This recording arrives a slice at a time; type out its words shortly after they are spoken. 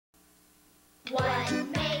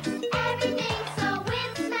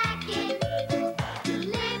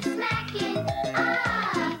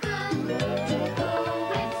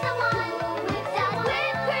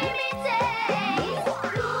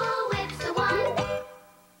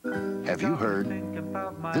Have you heard?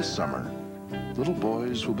 This summer, little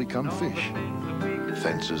boys will become fish.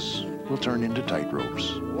 Fences will turn into tight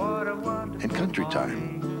ropes. And country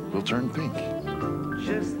time will turn pink.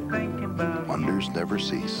 Wonders never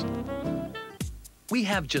cease. We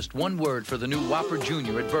have just one word for the new Whopper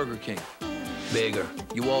Jr. at Burger King. Bigger.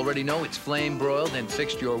 You already know it's flame broiled and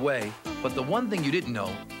fixed your way. But the one thing you didn't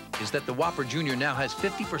know is that the Whopper Jr. now has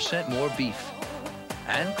 50% more beef.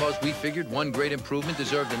 And cause we figured one great improvement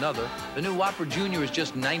deserved another, the new Whopper Jr. is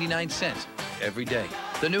just 99 cents every day.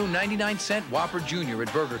 The new 99-cent Whopper Jr.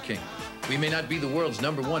 at Burger King. We may not be the world's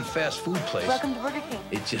 #1 fast food place. Welcome to Burger King.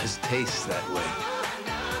 It just tastes that way.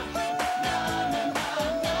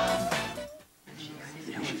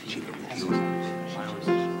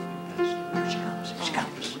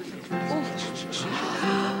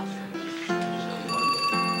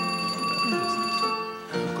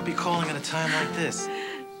 Could be calling at a time like this.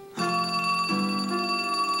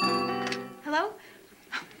 Hello?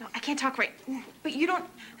 No, I can't talk right. But you don't...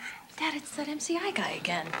 Dad, it's that MCI guy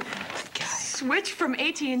again. Switch from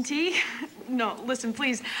AT&T? No, listen,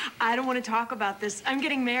 please. I don't want to talk about this. I'm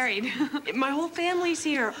getting married. My whole family's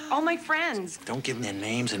here. All my friends. Don't give them their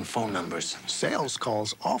names and phone numbers. Sales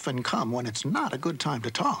calls often come when it's not a good time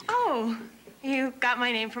to talk. Oh, you got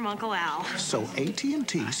my name from Uncle Al. So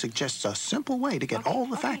AT&T suggests a simple way to get all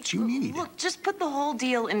the facts you need. Look, just put the whole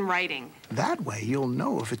deal in writing. That way you'll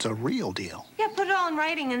know if it's a real deal. Yeah, put it all in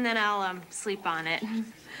writing and then I'll sleep on it.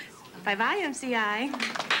 Bye-bye, MCI.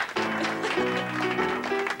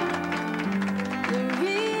 The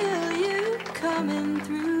real you coming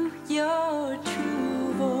through your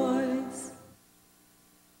true voice.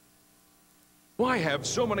 Why have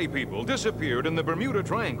so many people disappeared in the Bermuda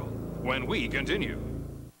Triangle? When we continue.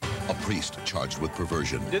 A priest charged with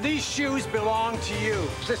perversion. Do these shoes belong to you?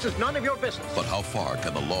 This is none of your business. But how far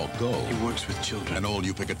can the law go? He works with children. An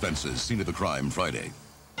all-new Picket Fences, Scene of the Crime, Friday.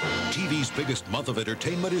 TV's biggest month of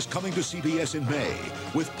entertainment is coming to CBS in May,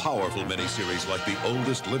 with powerful miniseries like The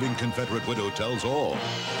Oldest Living Confederate Widow Tells All,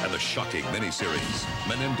 and the shocking miniseries,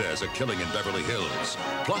 Menendez, A Killing in Beverly Hills,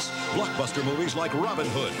 plus blockbuster movies like Robin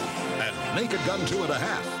Hood, and Naked Gun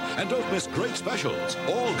 2.5, and don't miss great specials,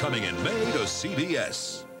 all coming in May to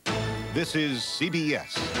CBS. This is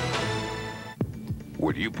CBS.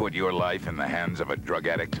 Would you put your life in the hands of a drug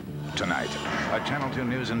addict? Tonight, a Channel 2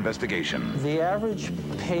 News investigation. The average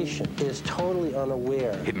patient is totally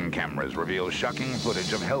unaware. Hidden cameras reveal shocking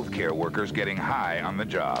footage of healthcare workers getting high on the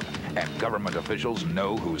job. And government officials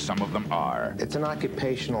know who some of them are. It's an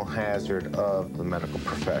occupational hazard of the medical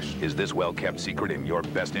profession. Is this well-kept secret in your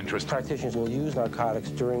best interest? Practitioners will use narcotics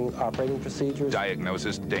during operating procedures.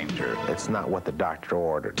 Diagnosis, danger. It's not what the doctor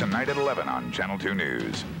ordered. Tonight at 11 on Channel 2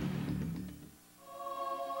 News.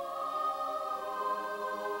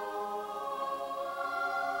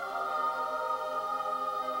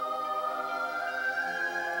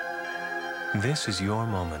 This is your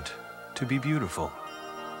moment to be beautiful.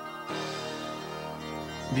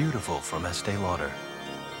 Beautiful from Estee Lauder.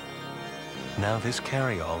 Now this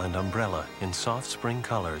carry-all and umbrella in soft spring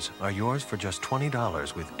colors are yours for just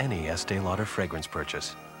 $20 with any Estee Lauder fragrance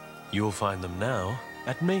purchase. You'll find them now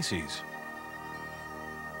at Macys.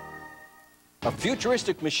 A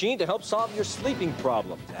futuristic machine to help solve your sleeping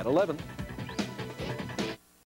problems at 11.